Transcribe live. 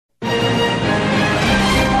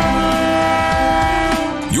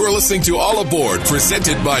You're listening to All Aboard,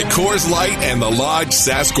 presented by Coors Light and the Lodge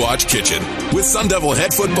Sasquatch Kitchen, with Sun Devil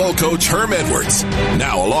head football coach Herm Edwards.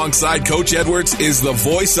 Now, alongside Coach Edwards is the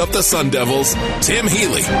voice of the Sun Devils, Tim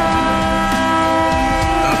Healy. A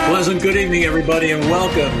pleasant good evening, everybody, and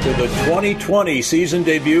welcome to the 2020 season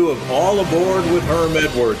debut of All Aboard with Herm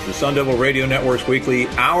Edwards, the Sun Devil Radio Network's weekly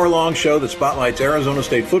hour-long show that spotlights Arizona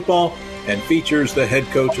State football and features the head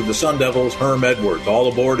coach of the Sun Devils, Herm Edwards. All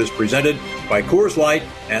Aboard is presented by Coors Light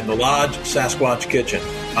and the Lodge Sasquatch Kitchen.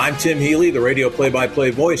 I'm Tim Healy, the radio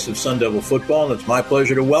play-by-play voice of Sun Devil football, and it's my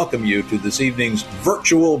pleasure to welcome you to this evening's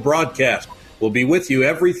virtual broadcast. We'll be with you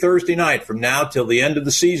every Thursday night from now till the end of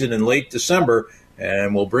the season in late December,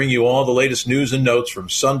 and we'll bring you all the latest news and notes from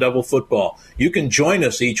Sun Devil football. You can join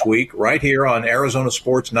us each week right here on Arizona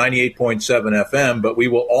Sports 98.7 FM, but we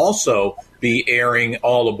will also be airing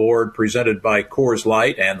All Aboard, presented by Coors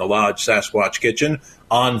Light and the Lodge Sasquatch Kitchen,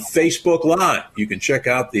 on Facebook Live. You can check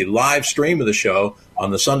out the live stream of the show on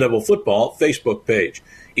the Sun Devil Football Facebook page.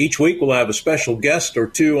 Each week we'll have a special guest or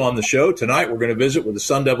two on the show. Tonight we're going to visit with the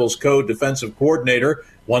Sun Devils co-defensive coordinator,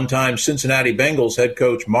 one-time Cincinnati Bengals head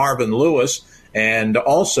coach Marvin Lewis, and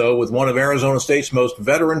also with one of Arizona State's most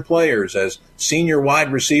veteran players, as senior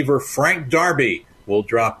wide receiver Frank Darby will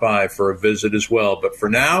drop by for a visit as well. But for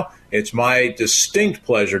now, it's my distinct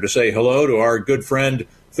pleasure to say hello to our good friend,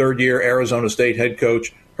 third-year Arizona State head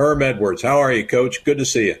coach Herm Edwards. How are you, Coach? Good to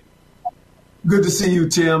see you. Good to see you,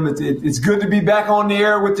 Tim. It's good to be back on the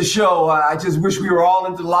air with the show. I just wish we were all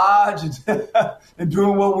in the lodge and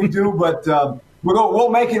doing what we do, but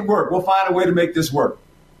we'll make it work. We'll find a way to make this work.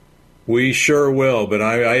 We sure will, but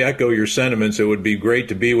I echo your sentiments. It would be great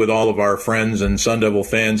to be with all of our friends and Sun Devil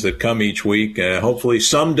fans that come each week. Hopefully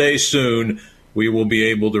someday soon we will be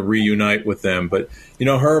able to reunite with them. But, you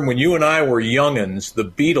know, Herm, when you and I were youngins, the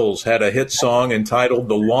Beatles had a hit song entitled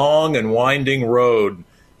The Long and Winding Road.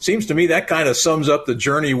 Seems to me that kind of sums up the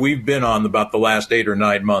journey we've been on about the last 8 or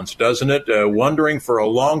 9 months, doesn't it? Wondering for a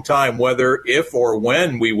long time whether, if or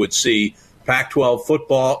when, we would see Pac-12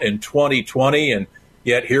 football in 2020, and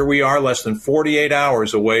yet here we are less than 48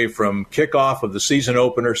 hours away from kickoff of the season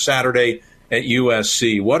opener Saturday at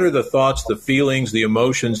USC. What are the thoughts, the feelings, the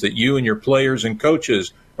emotions that you and your players and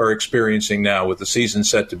coaches are experiencing now with the season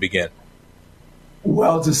set to begin?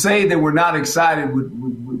 Well, to say that we're not excited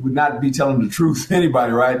would not be telling the truth to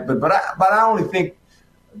anybody, right? But I only think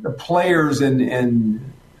the players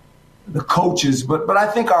and the coaches, but I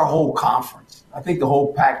think our whole conference. I think the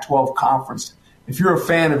whole Pac-12 conference. If you're a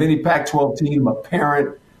fan of any Pac-12 team, a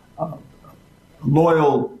parent,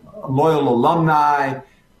 loyal alumni,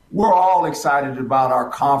 we're all excited about our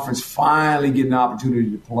conference finally getting the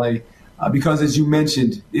opportunity to play. Because, as you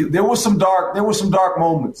mentioned, there were some dark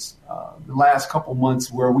moments the last couple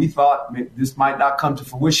months where we thought this might not come to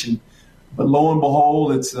fruition. But lo and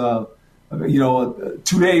behold, it's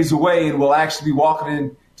 2 days away, and we'll actually be walking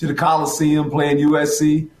into the Coliseum playing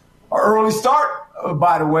USC. An early start,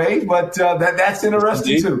 by the way, but that's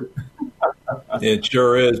interesting too. It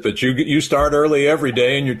sure is, but you start early every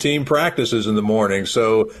day, and your team practices in the morning,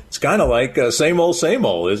 so it's kind of like same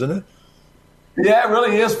old, isn't it? Yeah, it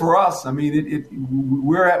really is for us. I mean,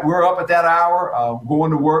 we're up at that hour,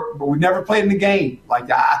 going to work, but we never played in the game. Like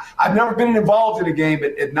I've never been involved in a game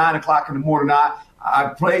at 9 o'clock in the morning.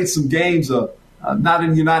 I played some games, not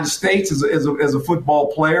in the United States as a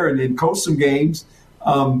football player, and then coached some games.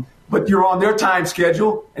 But you're on their time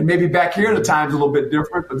schedule, and maybe back here the time's a little bit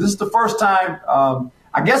different. But this is the first time,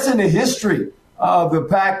 I guess, in the history of the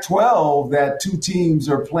Pac-12 that two teams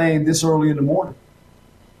are playing this early in the morning.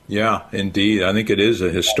 Yeah, indeed. I think it is a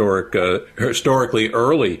historically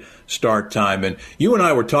early start time. And you and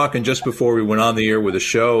I were talking just before we went on the air with the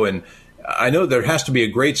show, and I know there has to be a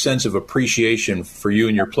great sense of appreciation for you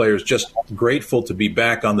and your players, just grateful to be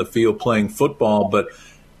back on the field playing football. But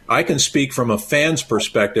I can speak from a fan's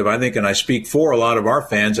perspective, I think, and I speak for a lot of our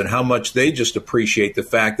fans, and how much they just appreciate the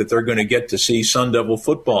fact that they're going to get to see Sun Devil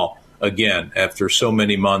football again after so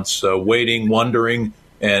many months waiting, wondering,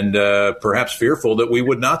 and perhaps fearful that we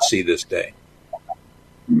would not see this day.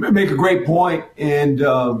 Make a great point. And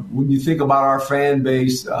when you think about our fan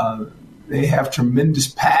base, they have tremendous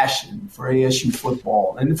passion for ASU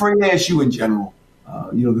football and for ASU in general.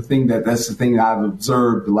 That's the thing that I've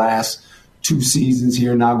observed the last 2 seasons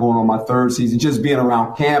here, now going on my 3rd season, just being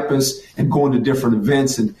around campus and going to different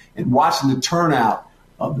events and watching the turnout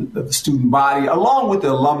of the student body, along with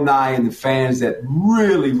the alumni and the fans that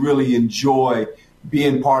really, really enjoy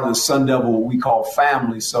being part of the Sun Devil, what we call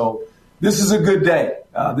family. So this is a good day.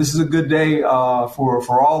 This is a good day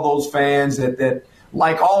for all those fans that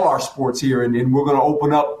like all our sports here. And we're going to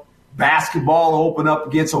open up basketball will open up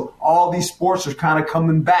again. So all these sports are kind of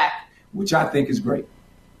coming back, which I think is great.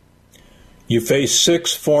 You face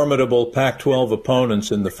 6 formidable Pac-12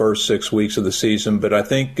 opponents in the first 6 weeks of the season, but I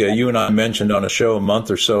think you and I mentioned on a show a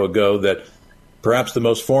month or so ago that perhaps the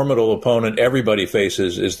most formidable opponent everybody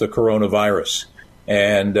faces is the coronavirus.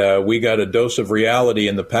 And we got a dose of reality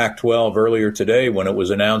in the Pac-12 earlier today when it was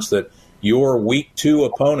announced that your Week 2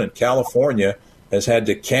 opponent, California, has had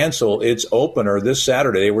to cancel its opener this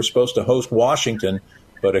Saturday. They were supposed to host Washington,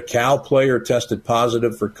 but a Cal player tested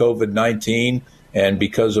positive for COVID-19. And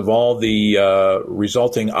because of all the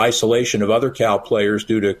resulting isolation of other Cal players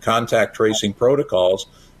due to contact tracing protocols,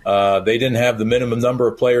 they didn't have the minimum number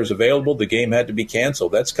of players available. The game had to be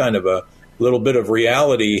canceled. That's kind of a little bit of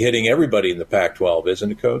reality hitting everybody in the Pac-12,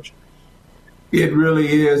 isn't it, Coach? It really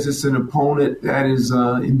is. It's an opponent that is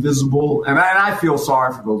invisible. And I feel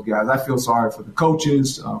sorry for those guys. I feel sorry for the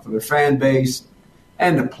coaches, for their fan base,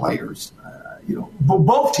 and the players,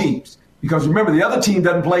 both teams. Because remember, the other team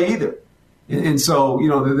doesn't play either. And so,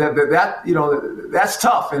 that's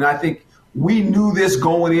tough. And I think we knew this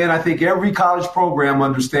going in. I think every college program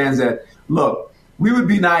understands that, look, we would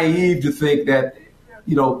be naive to think that,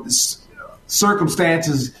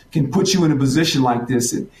 circumstances can put you in a position like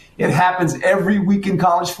this. It happens every week in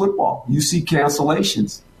college football. You see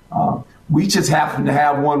cancellations. We just happen to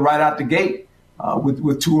have one right out the gate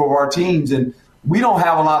with 2 of our teams. And we don't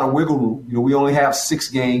have a lot of wiggle room. We only have 6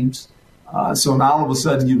 games. So now all of a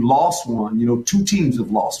sudden you've lost one. 2 teams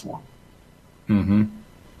have lost one. Mm-hmm.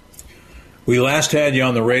 We last had you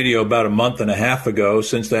on the radio about a month and a half ago.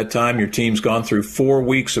 Since that time, your team's gone through 4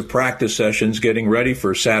 weeks of practice sessions getting ready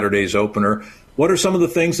for Saturday's opener. What are some of the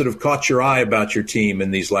things that have caught your eye about your team in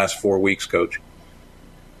these last 4 weeks, Coach?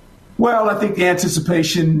 Well, I think the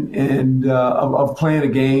anticipation and of playing a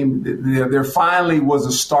game, there finally was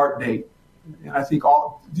a start date. And I think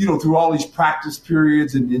through all these practice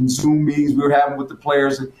periods and Zoom meetings we were having with the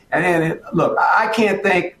players. And look, I can't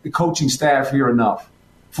thank the coaching staff here enough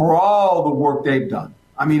for all the work they've done.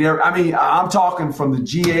 I mean, I'm talking from the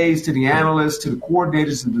GAs to the analysts to the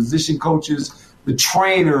coordinators and position coaches, the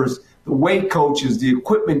trainers, the weight coaches, the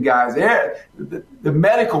equipment guys, the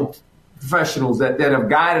medical professionals that have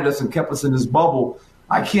guided us and kept us in this bubble.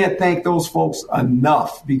 I can't thank those folks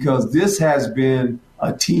enough because this has been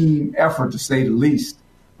a team effort, to say the least,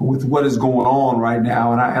 with what is going on right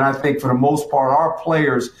now. And I think for the most part, our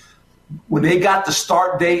players, when they got the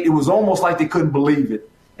start date, it was almost like they couldn't believe it.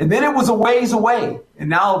 And then it was a ways away. And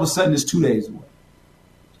now all of a sudden it's 2 days away.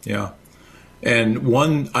 Yeah. And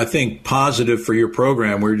one, I think, positive for your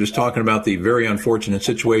program, we were just talking about the very unfortunate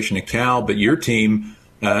situation at Cal, but your team,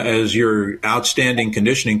 as your outstanding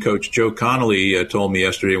conditioning coach, Joe Connolly, told me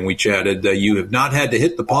yesterday when we chatted, you have not had to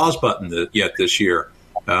hit the pause button yet this year.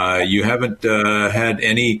 You haven't had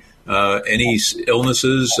any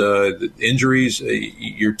illnesses, injuries.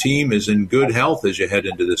 Your team is in good health as you head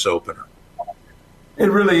into this opener. It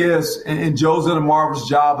really is. And Joe's done a marvelous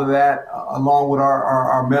job of that, along with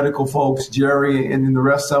our medical folks, Jerry, and then the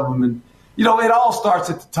rest of them. And, it all starts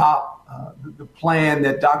at the top. The plan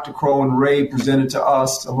that Dr. Crow and Ray presented to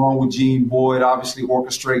us, along with Gene Boyd, obviously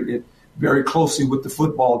orchestrating it very closely with the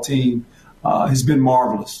football team, has been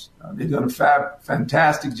marvelous. They've done a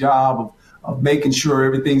fantastic job of making sure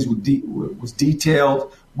everything was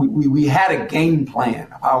detailed. We had a game plan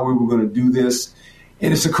of how we were going to do this.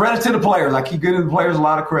 And it's a credit to the players. I keep giving the players a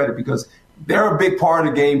lot of credit because they're a big part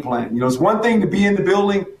of the game plan. It's one thing to be in the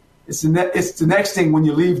building. It's the next thing when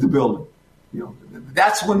you leave the building.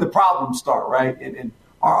 That's when the problems start, right? And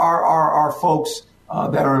our folks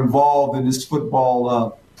that are involved in this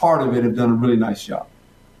football part of it have done a really nice job.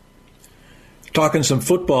 Talking some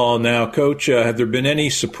football now, Coach, have there been any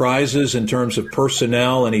surprises in terms of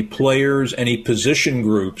personnel, any players, any position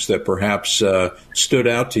groups that perhaps stood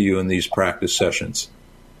out to you in these practice sessions?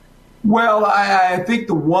 Well, I think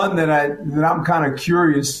the one that I'm kind of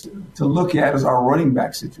curious to look at is our running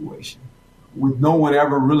back situation, with no one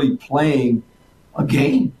ever really playing a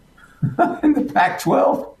game in the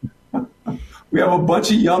Pac-12. We have a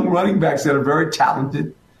bunch of young running backs that are very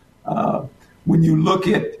talented. When you look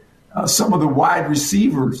at some of the wide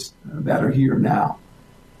receivers that are here now,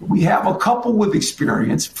 we have a couple with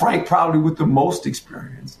experience, Frank probably with the most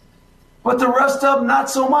experience, but the rest of them not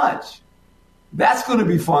so much. That's going to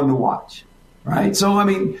be fun to watch, right? So,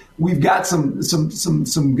 we've got some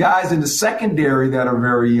guys in the secondary that are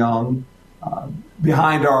very young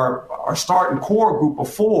behind our starting core group of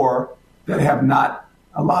 4 that have not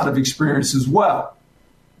a lot of experience as well.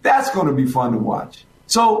 That's going to be fun to watch.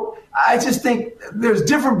 So I just think there's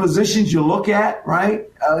different positions you look at, right?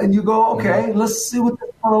 And you go, okay, let's see what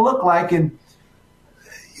that's going to look like. And,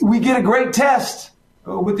 we get a great test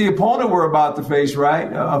with the opponent we're about to face,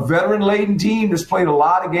 right? A veteran-laden team that's played a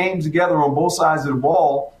lot of games together on both sides of the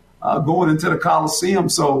ball going into the Coliseum.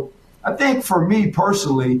 So I think for me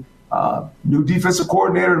personally, new defensive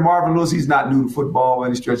coordinator Marvin Lewis, he's not new to football by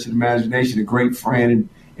any stretch of the imagination, a great friend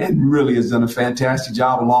and really has done a fantastic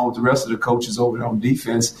job along with the rest of the coaches over there on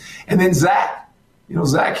defense. And then Zach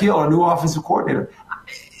Hill, our new offensive coordinator.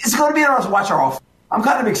 It's going to be interesting to watch our offense. I'm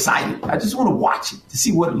kind of excited. I just want to watch it to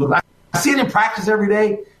see what it looks like. I see it in practice every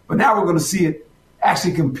day, but now we're going to see it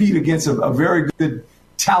actually compete against a very good,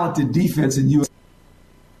 talented defense in U.S.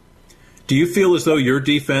 Do you feel as though your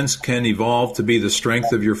defense can evolve to be the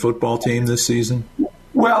strength of your football team this season?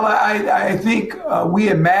 Well, I think we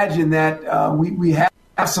imagine that we have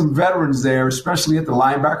some veterans there, especially at the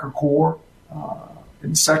linebacker core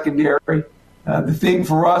in secondary. The thing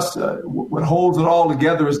for us, what holds it all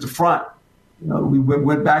together is the front. We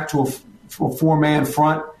went back to a four-man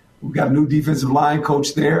front. We've got a new defensive line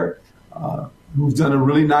coach there who's done a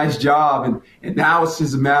really nice job. And now it's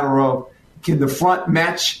just a matter of, can the front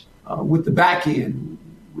match with the back end,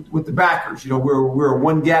 with the backers? We're a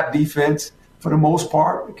one-gap defense for the most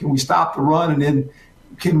part. Can we stop the run? And then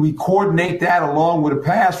can we coordinate that along with a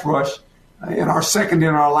pass rush? And our secondary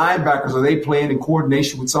and our linebackers, are they playing in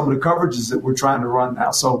coordination with some of the coverages that we're trying to run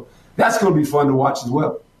now? So that's going to be fun to watch as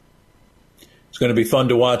well. It's going to be fun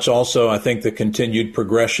to watch also, I think, the continued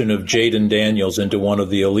progression of Jayden Daniels into one of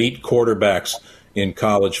the elite quarterbacks in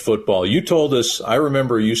college football. You told us, I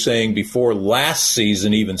remember you saying before last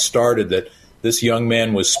season even started, that this young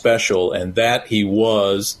man was special, and that he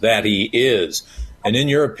is. And in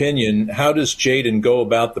your opinion, how does Jayden go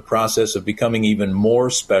about the process of becoming even more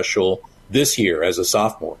special this year as a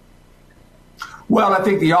sophomore? Well, I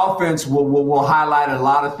think the offense will highlight a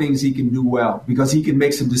lot of things he can do well, because he can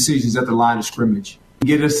make some decisions at the line of scrimmage,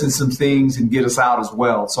 get us in some things and get us out as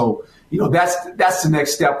well. So, that's the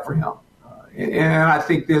next step for him. And I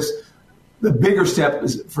think the bigger step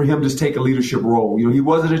is for him to take a leadership role. He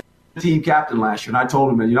wasn't a team captain last year, and I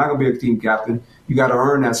told him, man, you're not going to be a team captain. You got to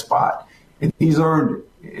earn that spot. And he's earned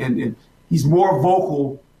it. And he's more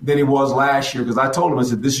vocal than he was last year, because I told him, I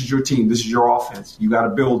said, this is your team. This is your offense. You got to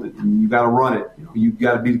build it, and you got to run it. You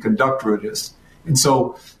got to be the conductor of this. And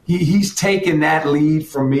so he's taken that lead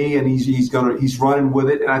from me, and he's running with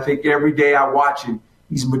it. And I think every day I watch him,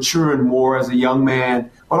 he's maturing more as a young man,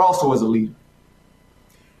 but also as a leader.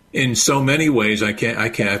 In so many ways, I can't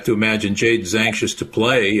have to imagine Jayden's anxious to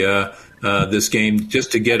play this game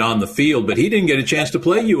just to get on the field. But he didn't get a chance to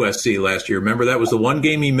play USC last year. Remember, that was the one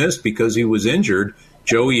game he missed because he was injured.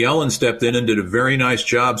 Joey Ellen stepped in and did a very nice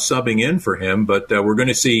job subbing in for him. But we're going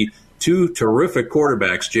to see two terrific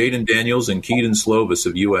quarterbacks, Jayden Daniels and Kedon Slovis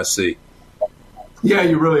of USC. Yeah,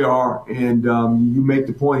 you really are. And you make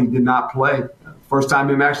the point, he did not play. First time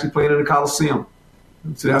him actually playing in the Coliseum.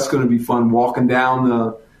 So that's going to be fun, walking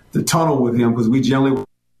down the tunnel with him, because we generally walk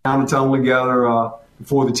down the tunnel together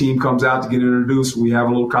before the team comes out to get introduced. We have a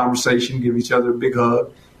little conversation, give each other a big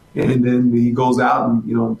hug. And then he goes out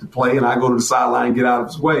and to play, and I go to the sideline and get out of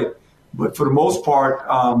his way. But for the most part,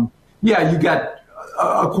 you got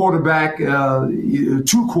a quarterback,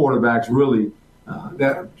 two quarterbacks really,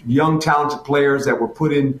 that young talented players that were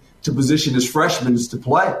put into position as freshmen to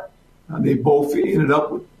play. They both ended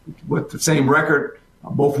up with the same record.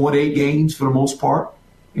 Both won 8 games for the most part,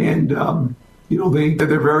 and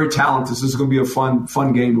they're very talented. So this is going to be a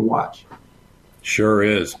fun game to watch. Sure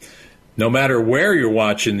is. No matter where you're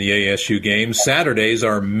watching the ASU games, Saturdays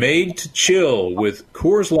are made to chill with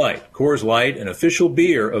Coors Light. Coors Light, an official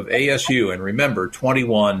beer of ASU. And remember,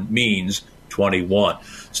 21 means 21.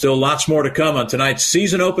 Still lots more to come on tonight's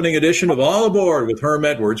season-opening edition of All Aboard with Herm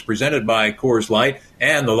Edwards, presented by Coors Light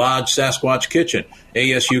and the Lodge Sasquatch Kitchen.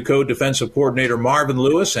 ASU co-defensive coordinator Marvin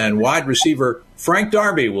Lewis and wide receiver Frank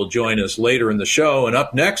Darby will join us later in the show. And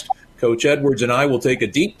up next, Coach Edwards and I will take a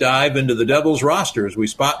deep dive into the Devils roster as we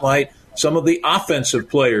spotlight some of the offensive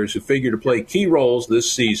players who figure to play key roles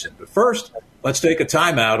this season. But first, let's take a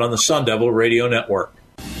timeout on the Sun Devil Radio Network.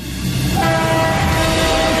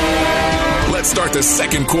 Let's start the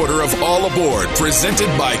second quarter of All Aboard, presented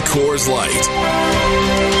by Coors Light.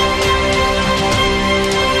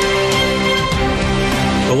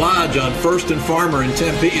 The Lodge on First and Farmer in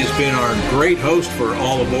Tempe has been our great host for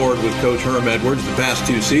All Aboard with Coach Herm Edwards the past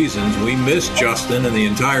 2 seasons. We miss Justin and the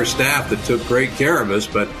entire staff that took great care of us,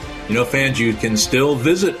 but fans, you can still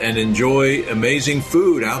visit and enjoy amazing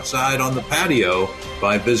food outside on the patio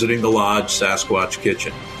by visiting the Lodge Sasquatch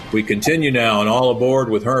Kitchen. We continue now on All Aboard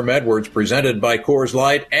with Herm Edwards, presented by Coors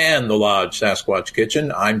Light and the Lodge Sasquatch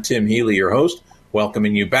Kitchen. I'm Tim Healy, your host.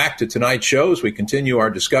 welcoming you back to tonight's show as we continue our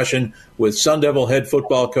discussion with Sun Devil head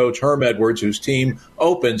football coach Herm Edwards, whose team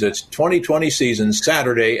opens its 2020 season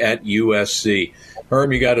Saturday at USC.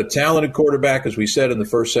 Herm, you got a talented quarterback, as we said in the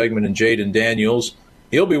first segment, in Jayden Daniels.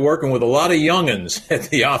 He'll be working with a lot of youngins at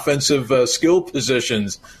the offensive skill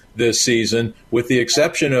positions this season, with the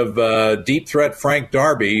exception of deep threat Frank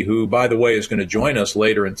Darby, who, by the way, is going to join us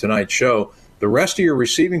later in tonight's show. The rest of your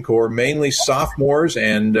receiving core, mainly sophomores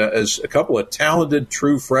and as a couple of talented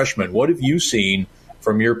true freshmen. What have you seen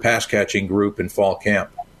from your pass-catching group in fall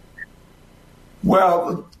camp?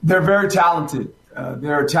 Well, they're very talented.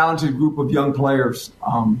 They're a talented group of young players.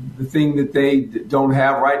 The thing that they don't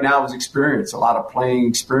have right now is experience, a lot of playing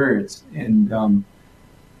experience. And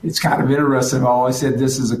it's kind of interesting. I've always said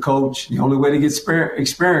this as a coach. The only way to get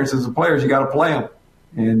experience as a player is you got to play them.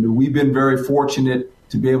 And we've been very fortunate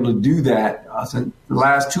to be able to do that in the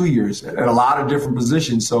last 2 years at a lot of different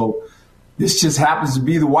positions. So this just happens to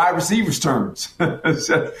be the wide receivers' turns.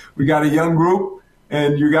 So we got a young group,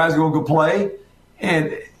 and you guys are going to go play.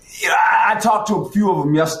 And I talked to a few of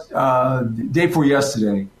them day before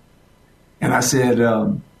yesterday, and I said,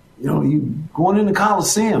 you going in the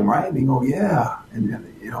Coliseum, right? And they go, yeah. And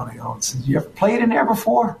they go, you ever played in there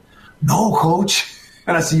before? No, Coach.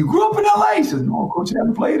 And I said, you grew up in L.A.? He said, no, Coach, I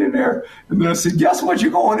haven't played in there. And then I said, guess what? You're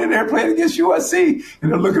going in there playing against USC.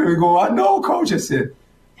 And they're looking at me and go, I know, Coach. I said,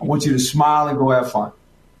 I want you to smile and go have fun.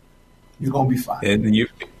 You're going to be fine. And you,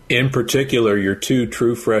 in particular, your two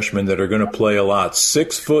true freshmen that are going to play a lot,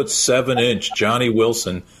 6'7" Johnny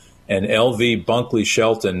Wilson and LV Bunkley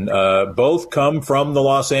Shelton, both come from the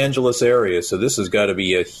Los Angeles area. So this has got to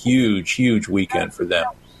be a huge, huge weekend for them.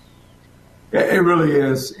 It really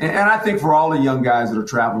is. And I think for all the young guys that are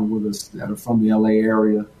traveling with us that are from the L.A.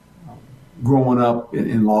 area, growing up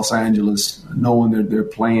in Los Angeles, knowing that they're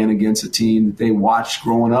playing against a team that they watched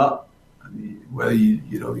growing up, I mean, whether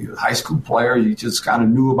you're a high school player, you just kind of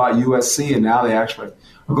knew about USC, and now they actually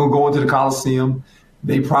are going to go into the Coliseum.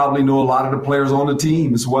 They probably know a lot of the players on the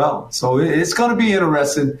team as well. So it's going to be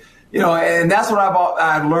interesting. And that's what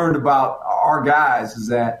I've learned about our guys is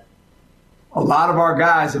that a lot of our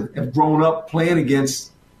guys have grown up playing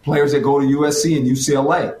against players that go to USC and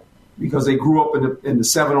UCLA because they grew up in the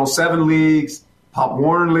 707 leagues, Pop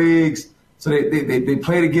Warner leagues. So they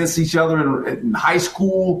played against each other in high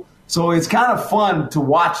school. So it's kind of fun to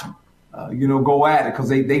watch them, go at it because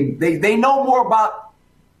they know more about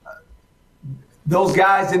those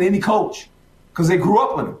guys than any coach because they grew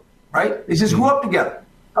up with them, right? They just grew up together.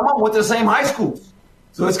 Come on, went to the same high schools.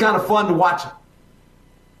 So it's kind of fun to watch them.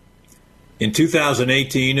 In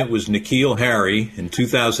 2018, it was N'Keal Harry. In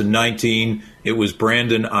 2019, it was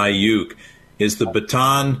Brandon Ayuk. Is the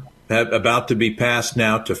baton about to be passed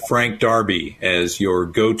now to Frank Darby as your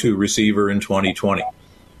go-to receiver in 2020?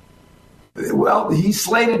 Well, he's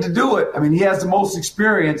slated to do it. I mean, he has the most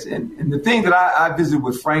experience. And the thing that I visited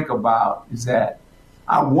with Frank about is that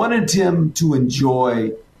I wanted him to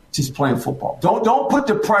enjoy just playing football. Don't put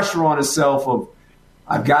the pressure on himself of,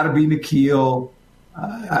 I've got to be N'Keal,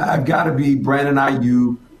 I've got to be Brandon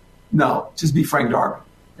Ayuk. No, just be Frank Darby.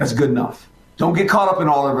 That's good enough. Don't get caught up in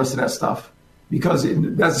all the rest of that stuff because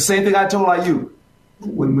that's the same thing I told Ayuk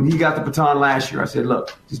when he got the baton last year. I said,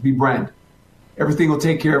 look, just be Brandon. Everything will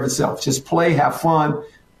take care of itself. Just play, have fun.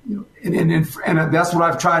 And that's what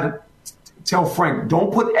I've tried to tell Frank.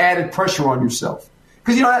 Don't put added pressure on yourself.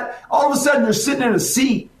 Because, all of a sudden you're sitting in a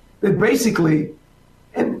seat that basically,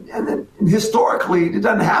 and historically, it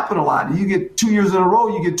doesn't happen a lot. You get 2 years in a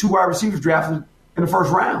row, you get 2 wide receivers drafted in the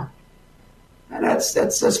first round. And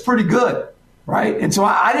that's pretty good, right? And so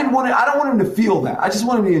I don't want him to feel that. I just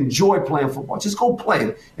want him to enjoy playing football. Just go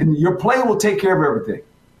play. And your play will take care of everything.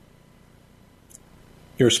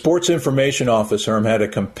 Your sports information office, Herm, had a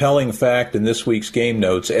compelling fact in this week's game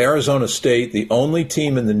notes. Arizona State, the only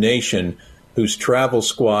team in the nation whose travel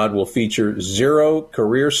squad will feature 0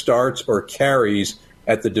 career starts or carries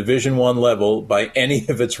at the Division I level by any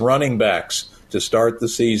of its running backs to start the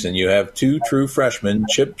season. You have 2 true freshmen,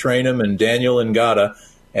 Chip Trainum and Daniel Ngata,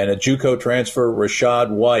 and a JUCO transfer,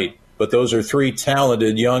 Rashad White. But those are 3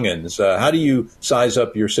 talented youngins. How do you size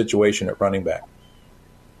up your situation at running back?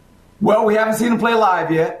 Well, we haven't seen them play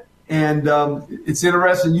live yet, and it's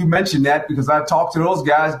interesting you mentioned that because I talked to those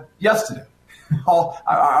guys yesterday.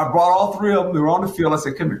 I brought all 3 of them. They were on the field. I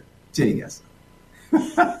said, come here, tell you guys. We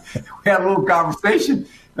had a little conversation,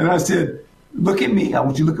 and I said, look at me. I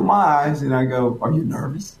want you to look at my eyes. And I go, are you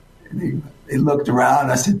nervous? And they looked around,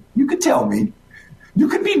 and I said, you could tell me. You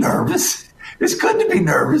could be nervous. It's good to be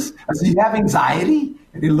nervous. I said, you have anxiety?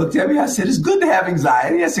 And they looked at me. I said, it's good to have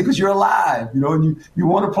anxiety. I said, because you're alive, and you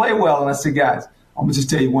want to play well. And I said, guys, I'm going to just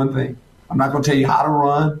tell you one thing. I'm not going to tell you how to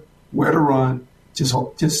run, where to run. Just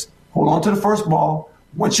hold on to the first ball.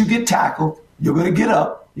 Once you get tackled, you're going to get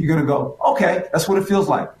up. You're going to go, okay, that's what it feels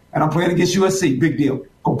like. And I'm playing against USC. Big deal.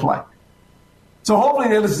 Go play. So hopefully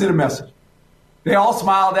they listen to the message. They all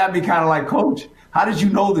smiled at me kind of like, Coach, how did you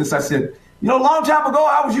know this? I said, a long time ago,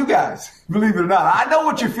 I was you guys. Believe it or not. I know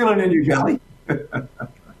what you're feeling in your belly.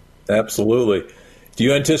 Absolutely. Do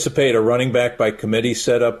you anticipate a running back by committee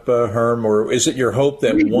setup, Herm, or is it your hope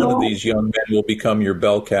that one of these young men will become your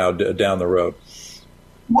bell cow down the road?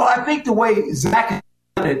 Well, I think the way Zach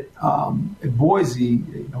did it at Boise,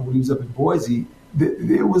 when he was up at Boise,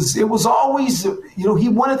 it was always, he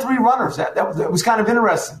wanted 3 runners. That was kind of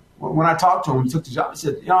interesting. When I talked to him, he took the job. He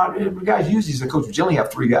said, the guys usually said, Coach, we generally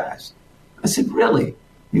have 3 guys. I said, really?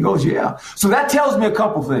 He goes, yeah. So that tells me a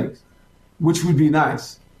couple things, which would be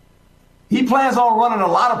nice. He plans on running a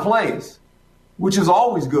lot of plays, which is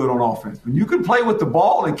always good on offense. When you can play with the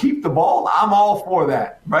ball and keep the ball, I'm all for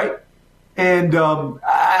that, right? And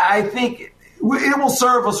I think it will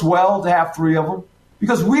serve us well to have 3 of them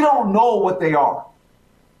because we don't know what they are.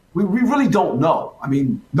 We really don't know. I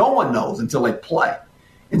mean, no one knows until they play.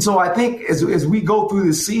 And so I think as we go through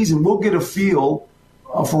this season, we'll get a feel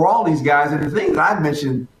for all these guys. And the thing that I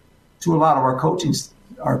mentioned to a lot of our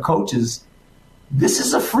coaches, this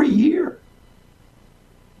is a free year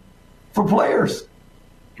for players.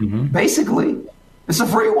 Mm-hmm. Basically, it's a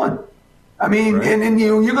free one. I mean, right. and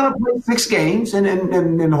you're going to play 6 games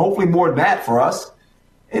and hopefully more than that for us.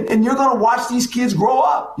 And you're going to watch these kids grow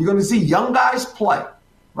up. You're going to see young guys play,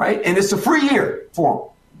 right? And it's a free year for them.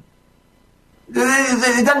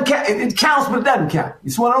 It doesn't count. It counts, but it doesn't count.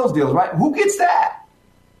 It's one of those deals, right? Who gets that?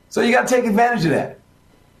 So you got to take advantage of that.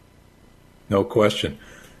 No question.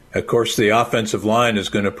 Of course, the offensive line is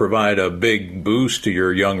going to provide a big boost to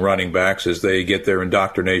your young running backs as they get their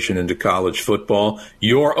indoctrination into college football.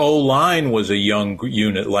 Your O-line was a young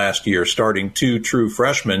unit last year, starting 2 true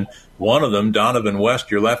freshmen. One of them, Donovan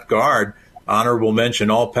West, your left guard, honorable mention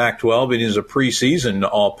All Pac-12. It is a preseason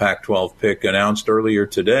All Pac-12 pick announced earlier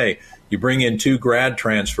today. You bring in 2 grad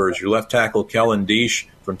transfers, your left tackle Kellen Diesch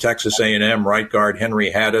from Texas A&M, right guard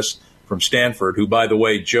Henry Haddis from Stanford, who, by the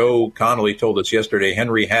way, Joe Connolly told us yesterday,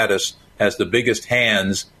 Henry Haddis has the biggest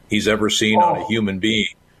hands he's ever seen on a human being.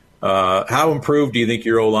 How improved do you think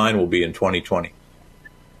your O-line will be in 2020?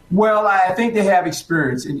 Well, I think they have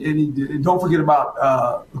experience. And don't forget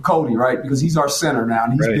about Cody, right? Because he's our center now,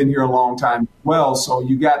 and he's been here a long time as well. So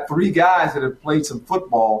you got 3 guys that have played some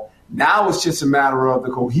football. Now it's just a matter of the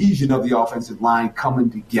cohesion of the offensive line coming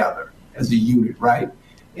together as a unit, right?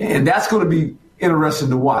 And that's going to be interesting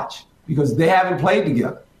to watch because they haven't played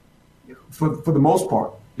together for the most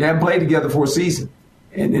part. They haven't played together for a season.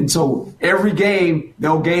 And so every game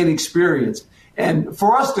they'll gain experience. And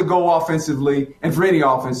for us to go offensively and for any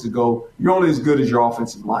offense to go, you're only as good as your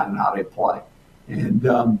offensive line and how they play. And,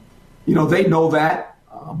 they know that.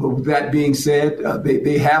 But with that being said,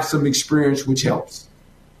 they have some experience, which helps.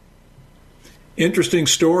 Interesting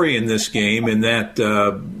story in this game in that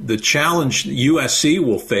the challenge USC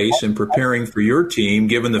will face in preparing for your team,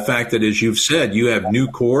 given the fact that, as you've said, you have new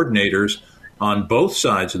coordinators on both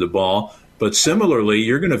sides of the ball. But similarly,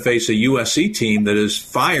 you're going to face a USC team that has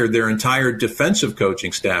fired their entire defensive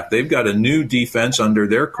coaching staff. They've got a new defense under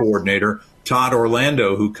their coordinator, Todd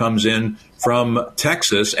Orlando, who comes in from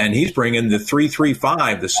Texas, and he's bringing the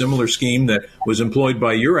 3-3-5, the similar scheme that was employed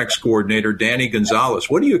by your ex-coordinator, Danny Gonzalez.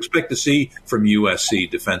 What do you expect to see from USC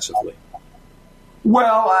defensively?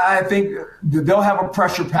 Well, I think they'll have a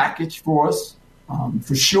pressure package for us,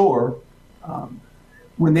 for sure.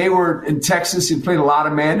 When they were in Texas and played a lot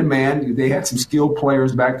of man-to-man, they had some skilled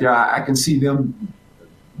players back there. I can see them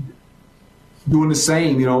doing the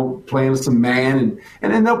same, playing some man.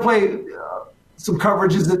 And then they'll play some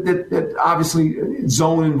coverages that obviously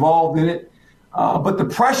zone involved in it. But the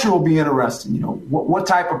pressure will be interesting. What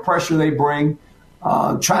type of pressure they bring,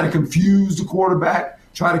 try to confuse the quarterback,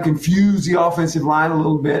 try to confuse the offensive line a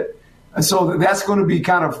little bit. And so that's going to be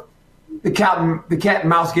kind of the cat and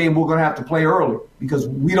mouse game we're going to have to play early because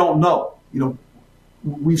we don't know.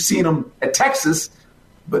 We've seen them at Texas,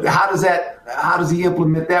 but how does he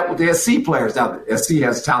implement that with the SC players? Now, the SC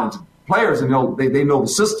has talented players and they know the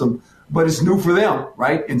system, but it's new for them,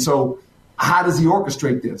 right? And so how does he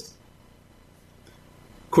orchestrate this?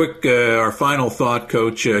 Quick, our final thought,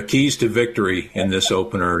 Coach, keys to victory in this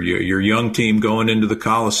opener. Your young team going into the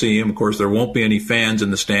Coliseum. Of course, there won't be any fans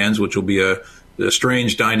in the stands, which will be a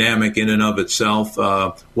strange dynamic in and of itself.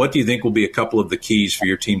 What do you think will be a couple of the keys for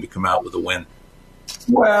your team to come out with a win?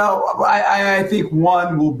 Well, I think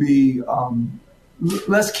one will be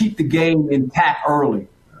let's keep the game intact early.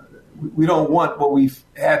 we don't want what we've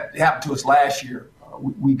had happen to us last year.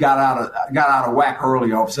 We got out of whack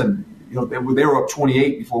early. All of a sudden, they were up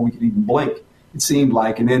 28 before we could even blink. It seemed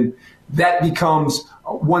like, and then that becomes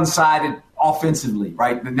one-sided offensively,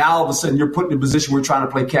 right? And now all of a sudden you're put in a position where we're trying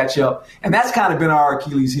to play catch up, and that's kind of been our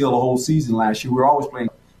Achilles heel the whole season last year. We're always playing.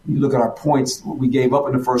 You look at our points we gave up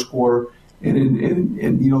in the first quarter, and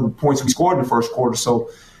the points we scored in the first quarter. So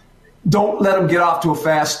don't let them get off to a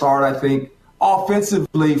fast start. I think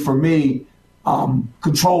offensively, for me,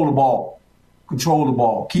 control the ball. Control the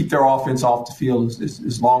ball. Keep their offense off the field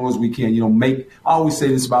as long as we can. I always say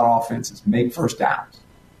this about offenses: make first downs.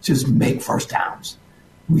 Just make first downs.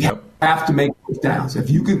 We have to make first downs. If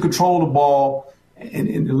you can control the ball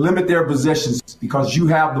and limit their possessions because you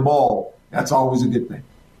have the ball, that's always a good thing.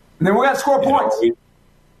 And then we're going to score points.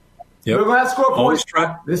 Yep. We're going to score points.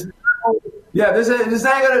 This ain't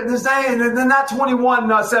they're not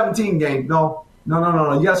 21-17 game. No. You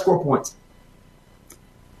got to score points.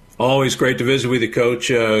 Always great to visit with you, Coach.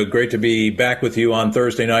 Great to be back with you on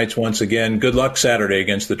Thursday nights once again. Good luck Saturday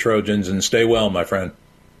against the Trojans, and stay well, my friend.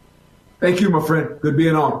 Thank you, my friend. Good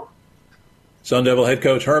being on. Sun Devil head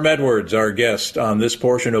coach Herm Edwards, our guest on this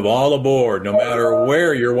portion of All Aboard. No matter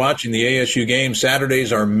where you're watching the ASU game,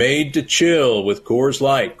 Saturdays are made to chill with Coors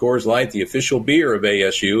Light. Coors Light, the official beer of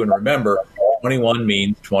ASU. And remember, 21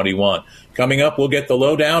 means 21. Coming up, we'll get the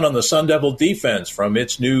lowdown on the Sun Devil defense from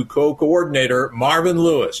its new co-coordinator, Marvin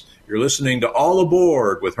Lewis. You're listening to All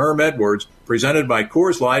Aboard with Herm Edwards, presented by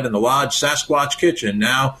Coors Light and the Lodge Sasquatch Kitchen.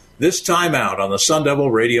 Now, this time out on the Sun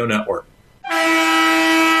Devil Radio Network.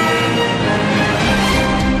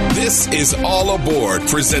 This is All Aboard,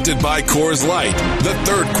 presented by Coors Light, the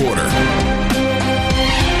third quarter.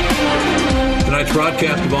 Tonight's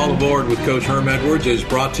broadcast of All Aboard with Coach Herm Edwards is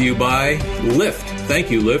brought to you by Lyft. Thank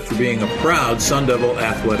you, Lyft, for being a proud Sun Devil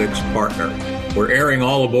Athletics partner. We're airing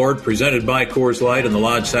All Aboard, presented by Coors Light and the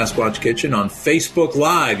Lodge Sasquatch Kitchen on Facebook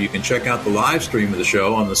Live. You can check out the live stream of the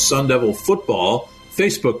show on the Sun Devil Football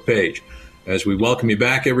Facebook page. As we welcome you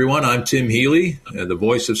back, everyone, I'm Tim Healy, the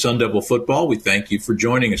voice of Sun Devil Football. We thank you for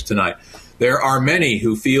joining us tonight. There are many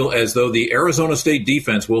who feel as though the Arizona State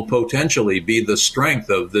defense will potentially be the strength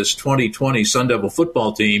of this 2020 Sun Devil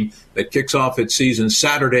football team that kicks off its season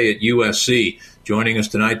Saturday at USC. Joining us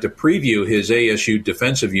tonight to preview his ASU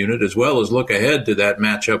defensive unit as well as look ahead to that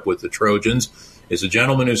matchup with the Trojans is a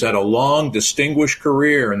gentleman who's had a long, distinguished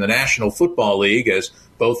career in the National Football League as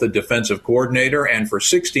both a defensive coordinator and for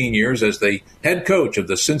 16 years as the head coach of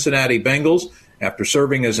the Cincinnati Bengals. After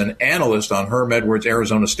serving as an analyst on Herm Edwards'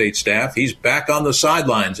 Arizona State staff, he's back on the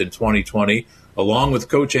sidelines in 2020. Along with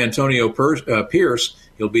Coach Antonio Pierce,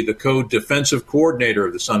 he'll be the co-defensive coordinator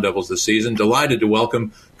of the Sun Devils this season. Delighted to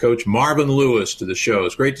welcome Coach Marvin Lewis to the show.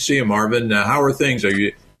 It's great to see you, Marvin. How are things? Are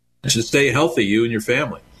you to stay healthy, you and your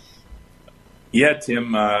family? Yeah,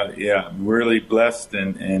 Tim. Really blessed,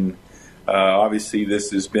 and obviously this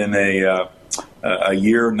has been a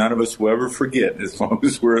year none of us will ever forget as long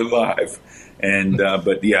as we're alive. And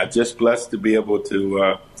but just blessed to be able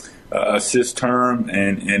to assist Herm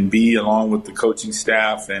and be along with the coaching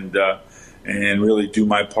staff and really do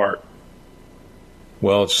my part.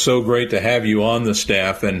 Well, it's so great to have you on the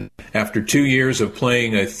staff. And after 2 years of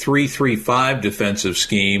playing a 3-3-5 defensive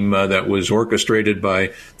scheme that was orchestrated by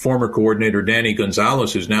former coordinator Danny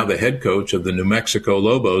Gonzalez, who's now the head coach of the New Mexico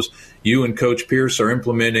Lobos, you and Coach Pierce are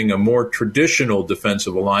implementing a more traditional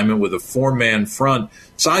defensive alignment with a four-man front.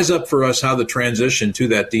 Size up for us how the transition to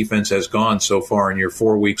that defense has gone so far in your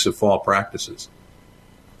 4 weeks of fall practices.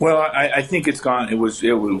 Well, I think it's gone. It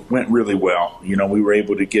went really well. We were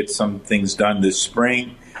able to get some things done this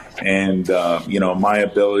spring, and my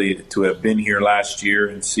ability to have been here last year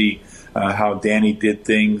and see how Danny did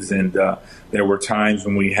things, and there were times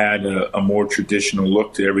when we had a more traditional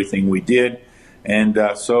look to everything we did, and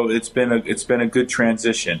so it's been a good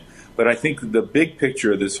transition. But I think the big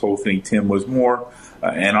picture of this whole thing, Tim, was more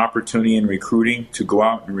an opportunity in recruiting to go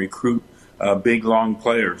out and recruit big, long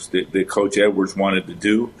players that Coach Edwards wanted to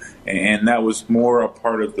do, and that was more a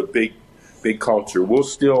part of the big culture. We'll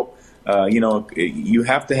still, you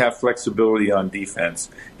have to have flexibility on defense,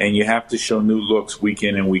 and you have to show new looks week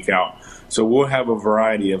in and week out. So we'll have a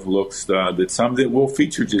variety of looks that will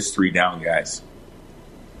feature just 3 down guys.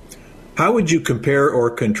 How would you compare or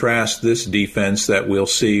contrast this defense that we'll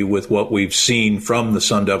see with what we've seen from the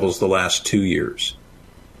Sun Devils the last 2 years?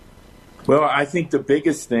 Well, I think the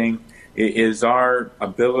biggest thing is our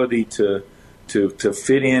ability to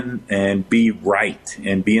fit in and be right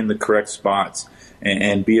and be in the correct spots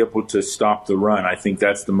and be able to stop the run. I think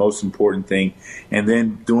that's the most important thing. And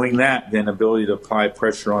then doing that, then ability to apply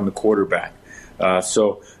pressure on the quarterback.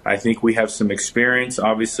 So I think we have some experience,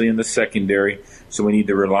 obviously, in the secondary, so we need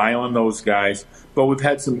to rely on those guys. But we've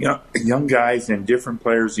had some young guys and different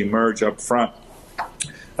players emerge up front,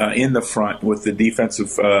 in the front with the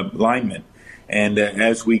defensive linemen. And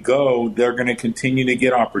as we go, they're going to continue to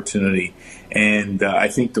get opportunity. And I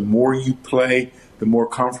think the more you play, the more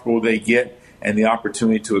comfortable they get and the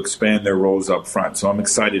opportunity to expand their roles up front. So I'm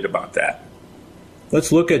excited about that.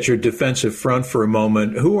 Let's look at your defensive front for a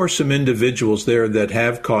moment. Who are some individuals there that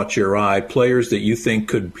have caught your eye, players that you think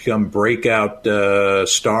could become breakout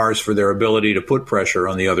stars for their ability to put pressure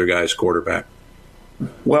on the other guy's quarterback?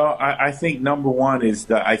 Well, I think number one is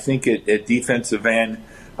that I think at defensive end,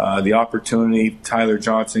 the opportunity, Tyler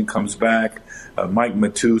Johnson comes back. Mike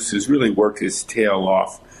Matus has really worked his tail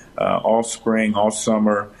off all spring, all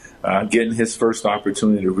summer, getting his first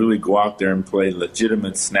opportunity to really go out there and play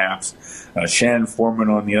legitimate snaps. Shannon Foreman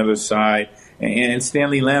on the other side, and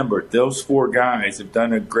Stanley Lambert. Those four guys have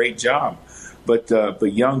done a great job. But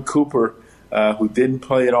young Cooper, who didn't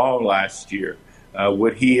play at all last year,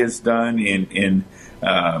 what he has done in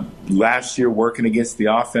last year working against the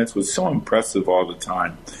offense was so impressive all the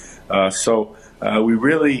time. So we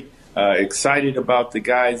really excited about the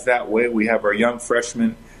guys that way. We have our young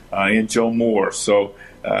freshman in Joe Moore. So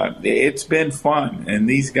it's been fun, and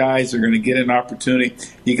these guys are going to get an opportunity.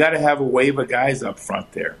 You got to have a wave of guys up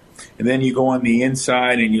front there. And then you go on the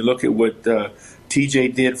inside and you look at what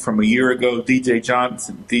TJ did from a year ago. DJ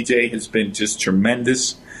Johnson. DJ has been just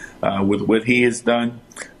tremendous with what he has done.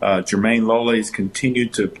 Jermaine Lole has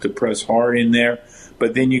continued to press hard in there.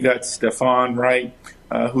 But then you got Stephon Wright,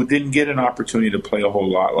 who didn't get an opportunity to play a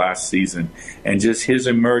whole lot last season. And just his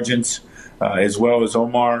emergence, as well as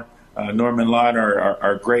Omar Norman Lott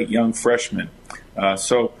are great young freshmen.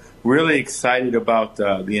 So really excited about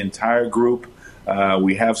the entire group.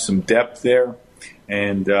 We have some depth there,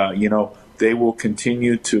 and they will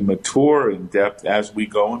continue to mature in depth as we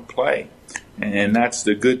go and play, and that's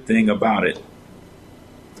the good thing about it.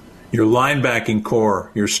 Your linebacking core,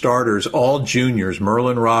 your starters, all juniors: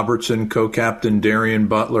 Merlin Robertson, co-captain Darian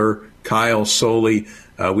Butler, Kyle Soley.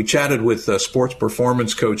 We chatted with sports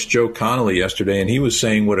performance coach Joe Connolly yesterday, and he was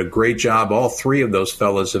saying what a great job all three of those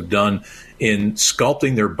fellas have done in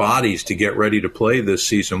sculpting their bodies to get ready to play this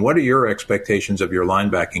season. What are your expectations of your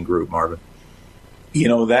linebacking group, Marvin?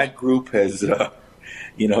 That group has,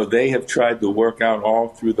 they have tried to work out all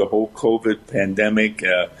through the whole COVID pandemic.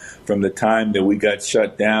 From the time that we got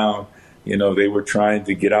shut down, they were trying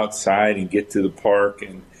to get outside and get to the park,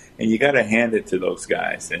 and you got to hand it to those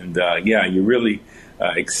guys. And, you're really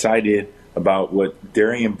excited about what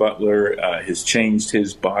Darian Butler has changed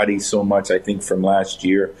his body so much, I think, from last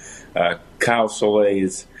year. Kyle Soley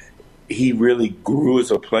he really grew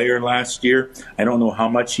as a player last year. I don't know how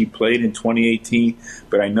much he played in 2018,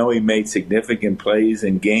 but I know he made significant plays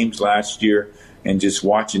in games last year, and just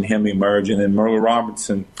watching him emerge. And then Merlin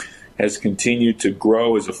Robertson has continued to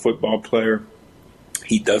grow as a football player.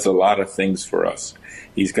 He does a lot of things for us.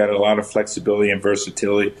 He's got a lot of flexibility and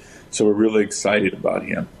versatility, so we're really excited about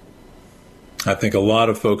him. I think a lot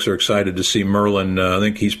of folks are excited to see Merlin. I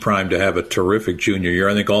think he's primed to have a terrific junior year.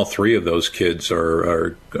 I think all three of those kids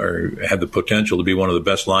have the potential to be one of the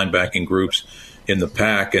best linebacking groups in the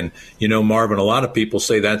pack. And, Marvin, a lot of people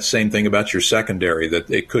say that same thing about your secondary,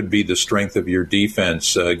 that it could be the strength of your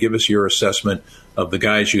defense. Give us your assessment of the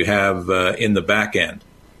guys you have in the back end.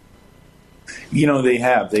 They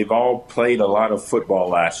have. They've all played a lot of football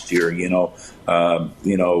last year. The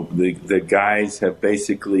guys have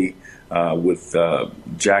basically, with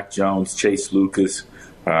Jack Jones, Chase Lucas,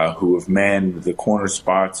 who have manned the corner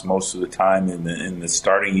spots most of the time in the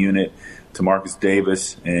starting unit, to Marcus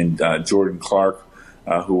Davis and Jordan Clark,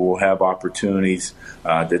 who will have opportunities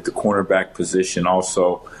at the cornerback position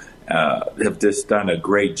also, have just done a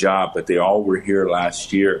great job, but they all were here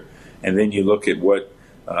last year. And then you look at what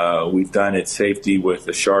we've done at safety with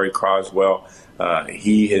Ashari Croswell.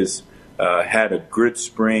 He has had a good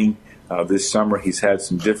spring this summer. He's had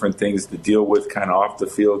some different things to deal with, kind of off the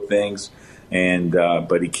field things,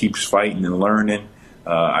 but he keeps fighting and learning.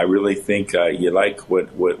 I really think you like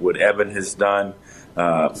what Evan has done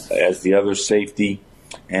as the other safety.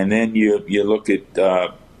 And then you look at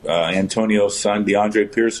Antonio's son,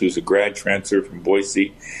 DeAndre Pierce, who's a grad transfer from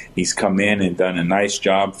Boise. He's come in and done a nice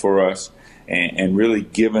job for us, and really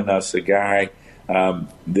given us a guy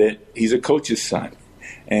that he's a coach's son.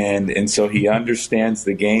 And so he understands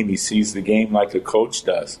the game. He sees the game like a coach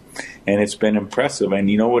does. And it's been impressive. And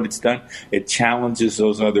you know what it's done? It challenges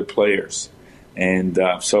those other players. And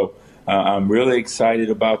so I'm really excited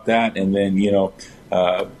about that. And then,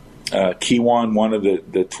 Kiwan, one of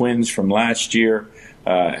the twins from last year,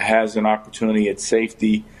 has an opportunity at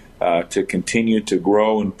safety to continue to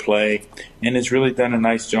grow and play, and has really done a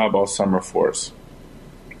nice job all summer for us.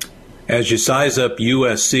 As you size up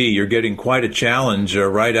USC, you're getting quite a challenge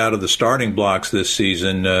right out of the starting blocks this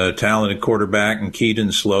season. Talented quarterback and Keaton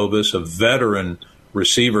Slovis, a veteran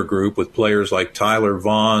receiver group with players like Tyler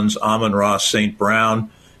Vaughns, Amon-Ra St.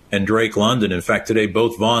 Brown, and Drake London. In fact, today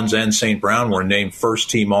both Vaughns and St. Brown were named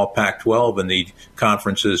first-team All-Pac-12 in the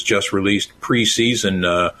conference's just-released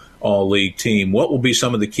preseason All-League team. What will be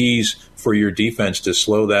some of the keys for your defense to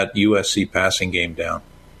slow that USC passing game down?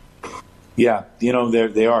 Yeah,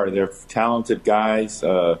 they're talented guys.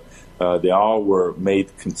 They all made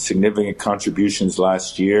significant contributions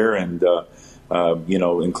last year, and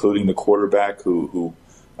including the quarterback who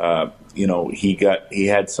he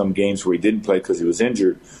had some games where he didn't play because he was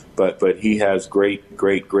injured, but he has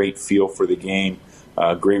great feel for the game,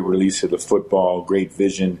 great release of the football, great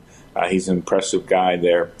vision. He's an impressive guy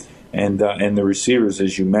there, and the receivers,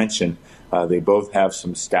 as you mentioned, they both have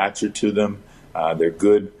some stature to them. They're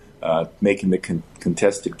good. Making the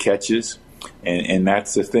contested catches, and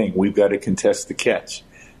that's the thing. We've got to contest the catch,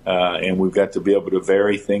 and we've got to be able to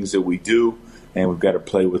vary things that we do, and we've got to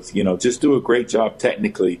play with, just do a great job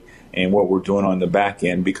technically and what we're doing on the back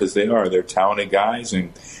end, because they're talented guys,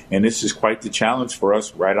 and this is quite the challenge for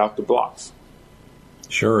us right out the blocks.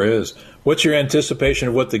 Sure is. What's your anticipation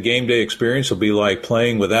of what the game day experience will be like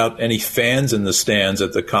playing without any fans in the stands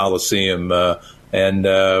at the Coliseum,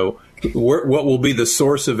 what will be the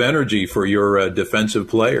source of energy for your defensive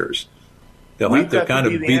players? They'll have to kind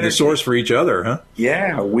of be the source for each other, huh?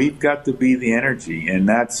 Yeah, we've got to be the energy. And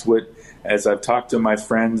that's what, as I've talked to my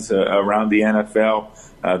friends around the NFL,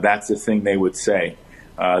 that's the thing they would say.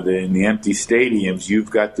 In the empty stadiums, you've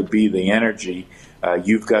got to be the energy.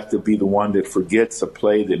 You've got to be the one that forgets a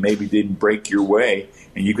play that maybe didn't break your way,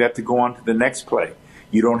 and you've got to go on to the next play.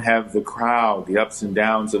 You don't have the crowd, the ups and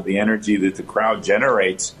downs of the energy that the crowd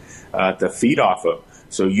generates to feed off of.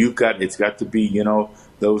 So it's got to be,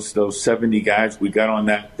 those 70 guys we got on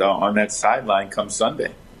that sideline come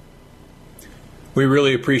Sunday. We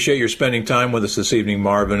really appreciate your spending time with us this evening,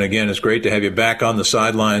 Marvin. Again, it's great to have you back on the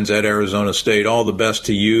sidelines at Arizona State. All the best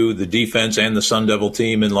to you, the defense, and the Sun Devil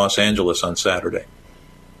team in Los Angeles on Saturday.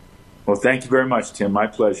 Well, thank you very much, Tim. My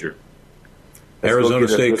pleasure. Arizona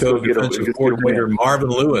State Coach Defensive Coordinator Marvin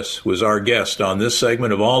Lewis was our guest on this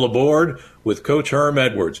segment of All Aboard with Coach Herm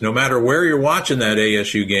Edwards. No matter where you're watching that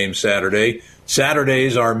ASU game Saturday,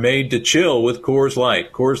 Saturdays are made to chill with Coors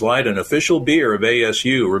Light. Coors Light, an official beer of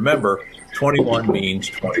ASU. Remember, 21 means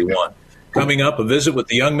 21. Coming up, a visit with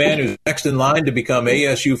the young man who's next in line to become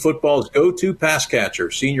ASU football's go-to pass catcher,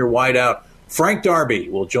 senior wideout Frank Darby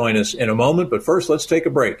will join us in a moment. But first, let's take a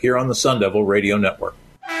break here on the Sun Devil Radio Network.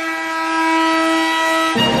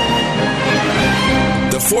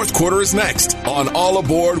 The fourth quarter is next on All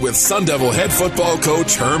Aboard with Sun Devil head football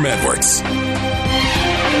coach Herm Edwards.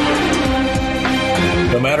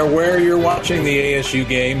 No matter where you're watching the ASU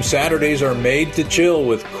game, Saturdays are made to chill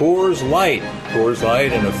with Coors Light. Coors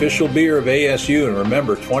Light, an official beer of ASU. And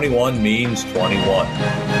remember, 21 means 21.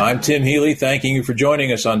 I'm Tim Healy, thanking you for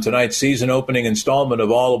joining us on tonight's season-opening installment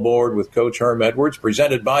of All Aboard with Coach Herm Edwards,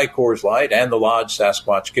 presented by Coors Light and the Lodge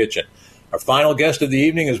Sasquatch Kitchen. Our final guest of the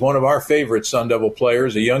evening is one of our favorite Sun Devil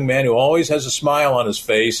players, a young man who always has a smile on his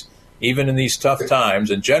face, even in these tough times,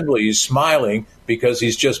 and generally he's smiling because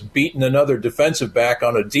he's just beaten another defensive back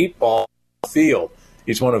on a deep ball field.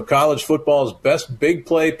 He's one of college football's best big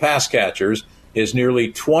play pass catchers. His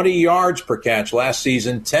nearly 20 yards per catch last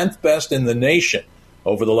season, 10th best in the nation.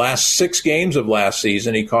 Over the last 6 games of last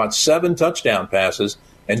season, he caught 7 touchdown passes,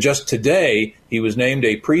 and just today, he was named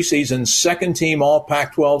a preseason second-team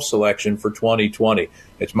All-Pac-12 selection for 2020.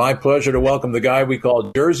 It's my pleasure to welcome the guy we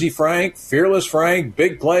call Jersey Frank, Fearless Frank,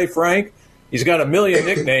 Big Play Frank. He's got a million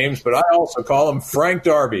nicknames, but I also call him Frank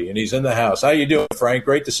Darby, and he's in the house. How you doing, Frank?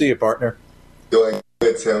 Great to see you, partner. Doing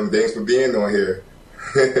good, Tim. Thanks for being on here.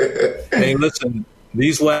 Hey, listen,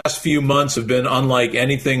 these last few months have been unlike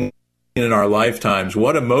anything in our lifetimes.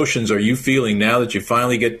 What emotions are you feeling now that you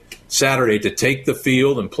finally get Saturday to take the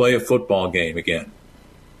field and play a football game again?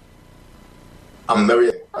 I'm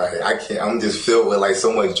just filled with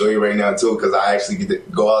so much joy right now too, because I actually get to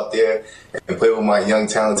go out there and play with my young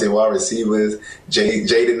talented wide receivers,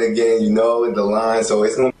 Jaden again, in the line. So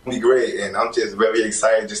it's gonna be great, and I'm just very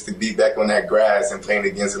excited just to be back on that grass and playing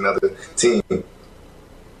against another team.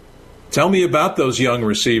 Tell me about those young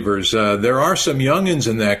receivers. There are some youngins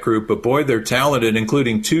in that group, but boy, they're talented,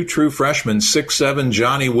 including 2 true freshmen, 6'7",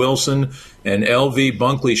 Johnny Wilson and LV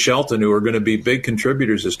Bunkley Shelton, who are going to be big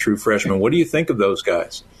contributors as true freshmen. What do you think of those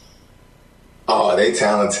guys? Oh, they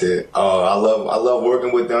talented. I love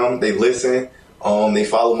working with them. They listen. They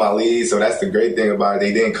follow my lead, so that's the great thing about it.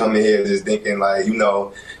 They didn't come in here just thinking like,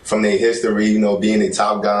 from their history, being the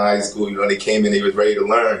top guy in school, they came in, they was ready to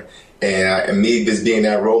learn. And me just being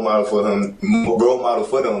that role model for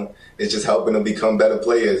them, it's just helping them become better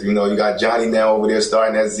players. You got Johnny now over there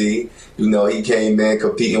starting at Z. He came in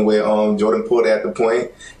competing with Jordan Porter at the point,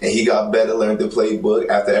 and he got better, learned the playbook.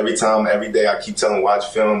 After every day, I keep telling him, watch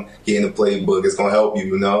film, get in the playbook. It's going to help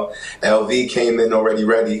you, LV came in already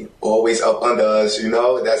ready, always up under us,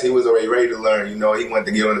 he was already ready to learn. He wanted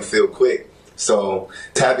to get on the field quick. So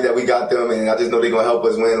it's happy that we got them, and I just know they're going to help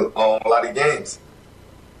us win a lot of games.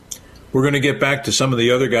 We're going to get back to some of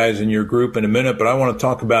the other guys in your group in a minute, but I want to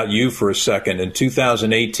talk about you for a second. In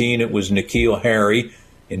 2018, it was N'Keal Harry.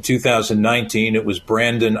 In 2019, it was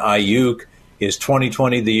Brandon Ayuk. Is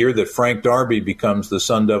 2020 the year that Frank Darby becomes the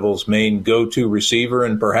Sun Devils' main go-to receiver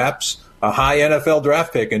and perhaps a high NFL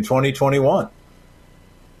draft pick in 2021?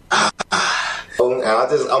 I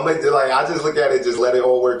just look at it, just let it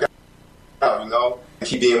all work out,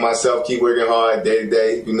 Keep being myself, keep working hard day to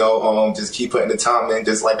day, just keep putting the time in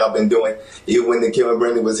just like I've been doing. Even when N'Keal and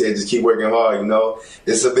Brendan was here, just keep working hard,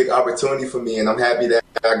 It's a big opportunity for me, and I'm happy that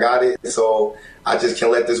I got it, so I just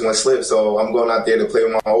can't let this one slip. So I'm going out there to play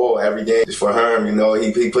with my all every game just for Herm,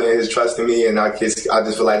 He put in his trust in me, and I just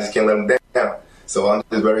feel like I just can't let him down. So I'm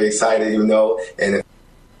just very excited, and I'll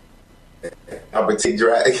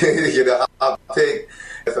pick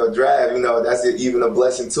NFL draft, that's even a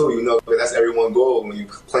blessing too, but that's everyone's goal when you're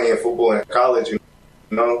playing football in college,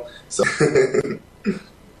 So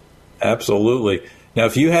Absolutely. Now,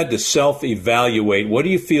 if you had to self-evaluate, what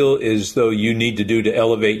do you feel as though you need to do to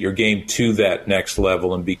elevate your game to that next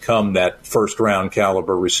level and become that first-round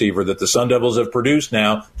caliber receiver that the Sun Devils have produced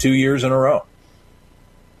now 2 years in a row?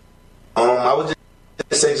 I would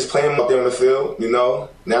just say just playing up there on the field, Now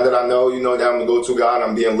that I know, that I'm the go-to guy and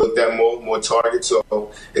I'm being looked at more targets,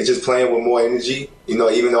 so it's just playing with more energy,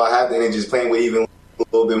 even though I have the energy, just playing with even a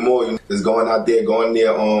little bit more, just going out there,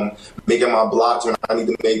 making my blocks when I need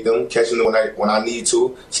to make them, catching them when I need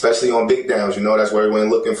to, especially on big downs, that's what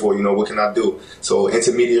everyone's looking for, what can I do? So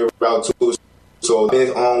intermediate route too. So I've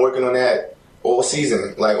been working on that all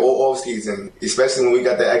season, like all off season, especially when we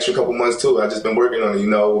got the extra couple months too. I've just been working on it,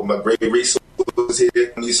 with my great resources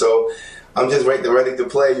here. So I'm just ready to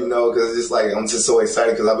play, because it's just like I'm just so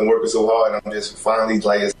excited because I've been working so hard, and I'm just finally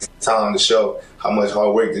like it's time to show how much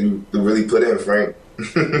hard work to really put in, Frank.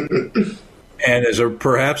 And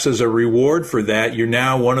perhaps as a reward for that, you're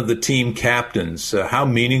now one of the team captains. How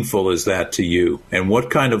meaningful is that to you? And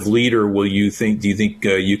what kind of leader do you think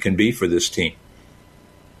you can be for this team?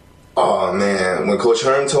 Oh, man. When Coach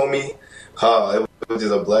Herm told me, it was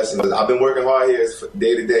just a blessing. I've been working hard here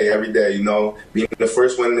day to day, every day, being the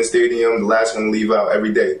first one in the stadium, the last one to leave out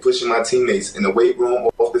every day, pushing my teammates in the weight room,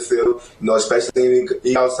 off the field, especially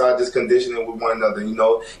outside, just conditioning with one another,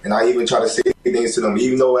 and I even try to say things to them.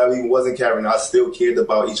 Even though I even wasn't carrying, I still cared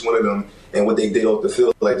about each one of them and what they did off the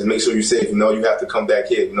field. Like, just make sure you're safe. You have to come back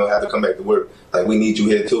here. Have to come back to work. Like, we need you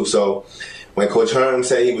here too. So when Coach Herm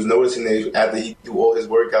said he was noticing it after he do all his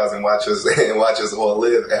workouts and watch us all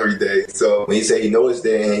live every day. So when he said he noticed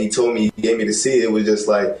it and he told me, he gave me to see it was just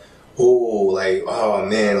like, oh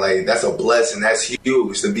man, like that's a blessing. That's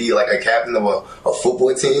huge to be like a captain of a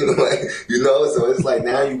football team, So it's like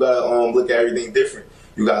now you gotta look at everything different.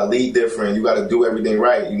 You gotta lead different. You gotta do everything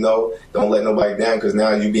right. Don't let nobody down because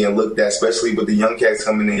now you're being looked at, especially with the young cats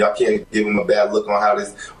coming in. Y'all can't give them a bad look on how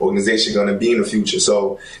this organization gonna be in the future.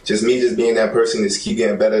 So just me, just being that person, just keep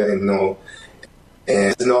getting better and I'm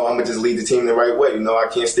gonna just lead the team the right way. I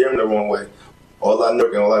can't steer them the wrong way. All I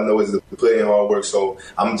know is to put in hard work. So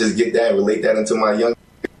I'm gonna just get that and relate that into my young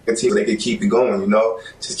team so they can keep it going.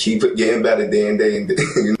 Just keep it getting better day and day,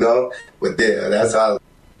 But that's how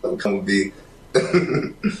it's gonna be.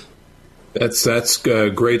 That's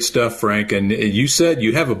great stuff, Frank. And you said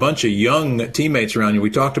you have a bunch of young teammates around you. We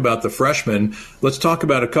talked about the freshmen. Let's talk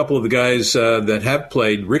about a couple of the guys that have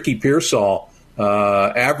played. Ricky Pearsall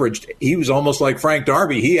he was almost like Frank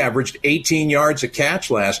Darby. He averaged 18 yards a catch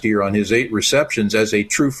last year on his 8 receptions as a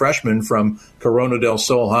true freshman from Corona del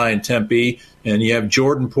Sol High in Tempe. And you have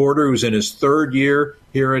Jordan Porter, who's in his 3rd year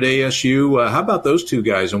here at ASU. How about those two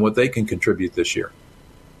guys and what they can contribute this year?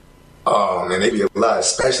 Oh, man, they be a lot,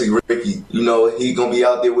 especially Ricky. You know, he going to be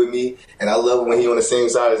out there with me, and I love when he on the same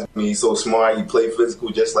side as me. He's so smart. He play physical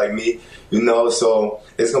just like me, you know, so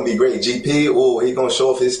it's going to be great. GP, he going to show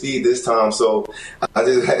off his speed this time, so I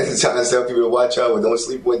just trying to tell people to watch out, but don't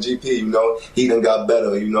sleep with GP, you know. He done got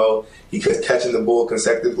better, you know. He kept catching the ball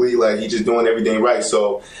consecutively, like he just doing everything right.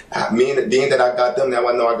 So being that I got them, now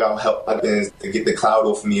I know I got help to get the cloud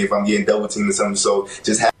off me if I'm getting double teamed or something. So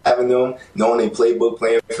just having them, knowing they playbook,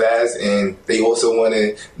 playing fast, and they also want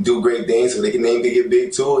to do great things so they can name they get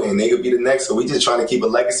big too, and they could be the next. So we just trying to keep a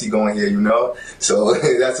legacy going here, you know. So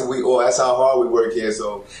that's how hard we work here.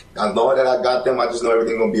 So I know that I got them. I just know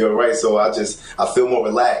everything gonna be all right. So I feel more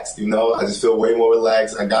relaxed, you know. I just feel way more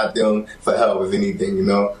relaxed. I got them for help, if anything, you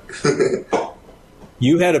know.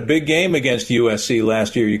 You had a big game against USC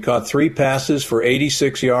last year. You caught 3 passes for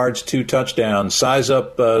 86 yards, 2 touchdowns. Size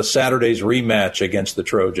up Saturday's rematch against the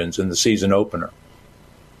Trojans in the season opener.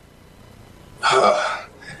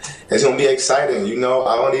 It's going to be exciting. You know,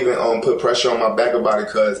 I don't even put pressure on my back about it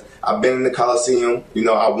because I've been in the Coliseum. You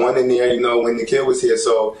know, I won in there, you know, when the kid was here.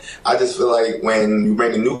 So I just feel like when you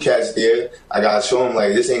bring the new cats there, I got to show them,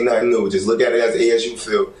 like, this ain't nothing new. Just look at it as ASU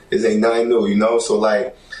field. This ain't nothing new, you know? So,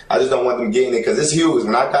 like, I just don't want them getting it because it's huge.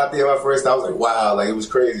 When I got there at first, I was like, wow, like, it was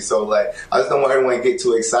crazy. So, like, I just don't want everyone to get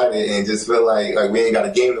too excited and just feel like we ain't got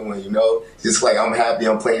a game to win, you know? Just like, I'm happy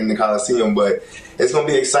I'm playing in the Coliseum, but it's going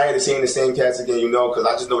to be exciting seeing the same cats again, you know, because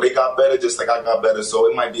I just know they got better just like I got better.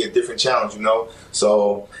 So it might be a different challenge, you know.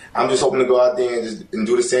 So I'm just hoping to go out there and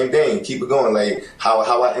do the same thing, keep it going. Like how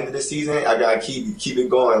I ended the season, I got to keep it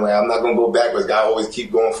going. Like I'm not going to go backwards. Got to always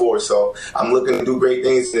keep going forward. So I'm looking to do great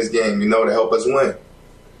things in this game, you know, to help us win.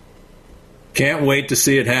 Can't wait to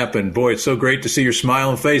see it happen. Boy, it's so great to see your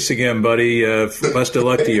smiling face again, buddy. Best of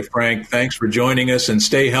luck to you, Frank. Thanks for joining us, and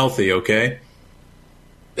stay healthy, okay?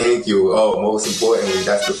 Thank you. Oh, most importantly,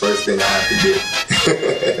 that's the first thing I have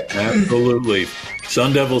to do. Absolutely.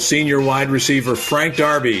 Sun Devils senior wide receiver Frank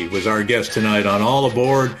Darby was our guest tonight on All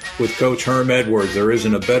Aboard with Coach Herm Edwards. There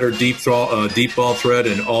isn't a better deep ball threat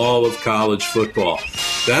in all of college football.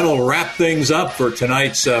 That'll wrap things up for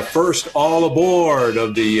tonight's first All Aboard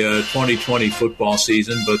of the 2020 football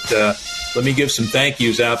season. But let me give some thank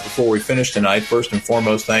yous out before we finish tonight. First and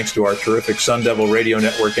foremost, thanks to our terrific Sun Devil Radio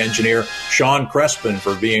Network engineer, Sean Crespin,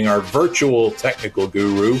 for being our virtual technical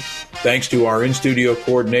guru. Thanks to our in-studio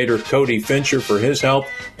coordinator, Cody Fincher, for his help.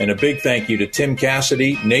 And a big thank you to Tim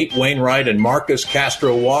Cassidy, Nate Wainwright, and Marcus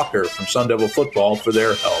Castro-Walker from Sun Devil Football for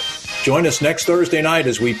their help. Join us next Thursday night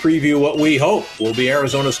as we preview what we hope will be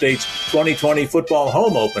Arizona State's 2020 football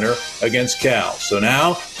home opener against Cal. So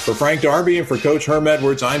now, for Frank Darby and for Coach Herm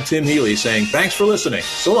Edwards, I'm Tim Healy saying thanks for listening.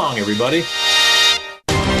 So long, everybody.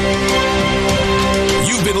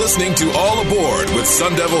 You've been listening to All Aboard with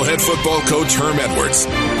Sun Devil head football coach Herm Edwards.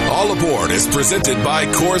 All Aboard is presented by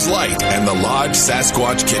Coors Light and the Lodge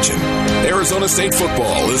Sasquatch Kitchen. Arizona State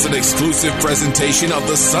football is an exclusive presentation of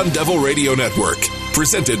the Sun Devil Radio Network,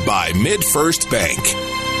 presented by MidFirst Bank.